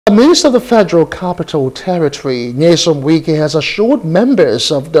The Minister of the Federal Capital Territory, Nyesom Wike, has assured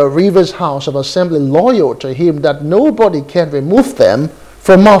members of the Rivers House of Assembly loyal to him that nobody can remove them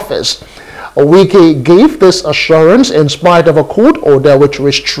from office. Wike gave this assurance in spite of a court order which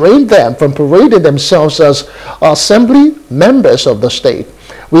restrained them from parading themselves as Assembly members of the state.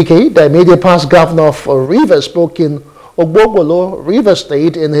 Wike, the immediate past governor of Rivers, spoke in Ogogbolo Rivers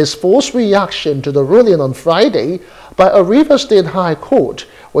State in his forced reaction to the ruling on Friday by a Rivers State High Court,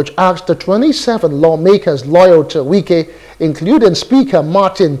 which asked the 27 lawmakers loyal to Wike, including Speaker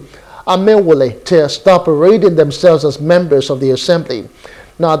Martin Amaewhule, to stop parading themselves as members of the Assembly.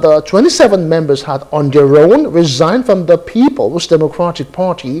 Now, the 27 members had on their own resigned from the People's Democratic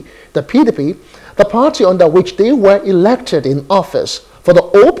Party, the PDP, the party under which they were elected in office for the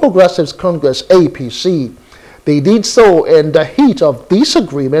All Progressives Congress, APC. They did so in the heat of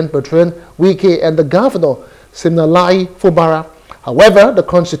disagreement between Wike and the governor, Siminalayi Fubara. However, the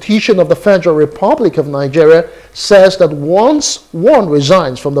Constitution of the Federal Republic of Nigeria says that once one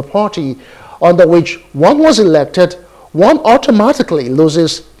resigns from the party under which one was elected, one automatically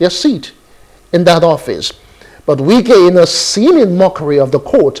loses their seat in that office. But Wike, in a seeming mockery of the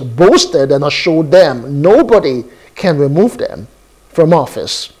court, boasted and assured them nobody can remove them from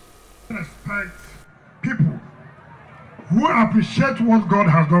office. Respect people who appreciate what God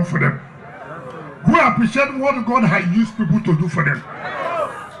has done for them, who appreciate what God has used people to do for them.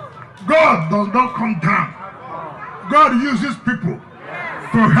 God does not come down. God uses people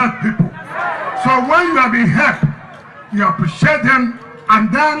to help people. So when you have been helped, you appreciate them,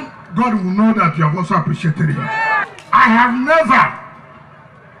 and then God will know that you have also appreciated him. I have never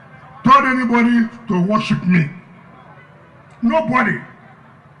told anybody to worship me. Nobody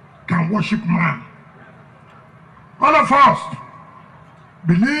can worship man. All of us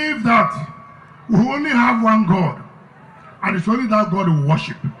believe that we only have one God, and it's only that God we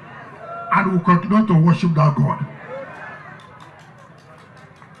worship, and we continue to worship that God.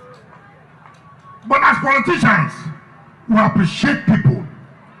 But as politicians, we appreciate people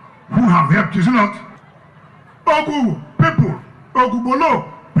who have helped, is it not? Ogogbolo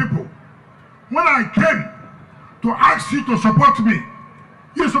people, when I came to ask you to support me,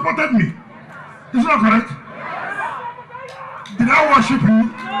 you supported me. Is that correct? Did I worship you?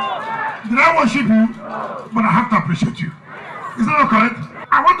 Did I worship you? But I have to appreciate you. Is that not correct?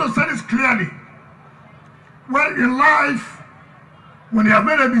 I want to say this clearly. Well, in life, when you have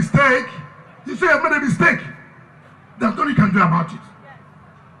made a mistake, you say you have made a mistake. There's nothing you can do about it.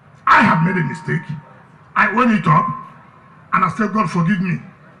 I have made a mistake. I own it up. And I say, God, forgive me.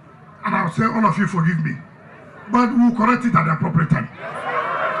 And I'll say, all of you forgive me. But we'll correct it at the appropriate time.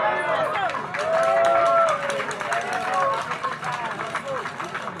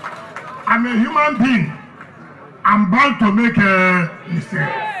 I'm a human being. I'm bound to make a mistake.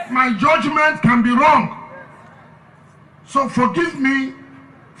 My judgment can be wrong. So forgive me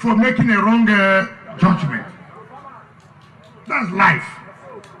for making a wrong judgment. That's life.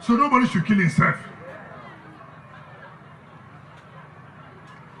 So nobody should kill himself.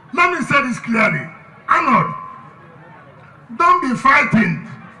 Let me say this clearly. Arnold, don't be fighting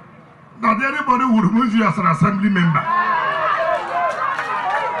that anybody will remove you as an assembly member.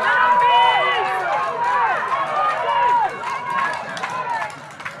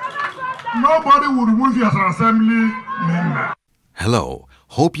 Nobody will remove you as an assembly member. Hello,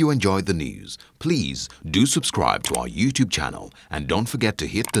 hope you enjoyed the news. Please do subscribe to our YouTube channel and don't forget to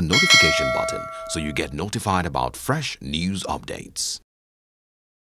hit the notification button so you get notified about fresh news updates.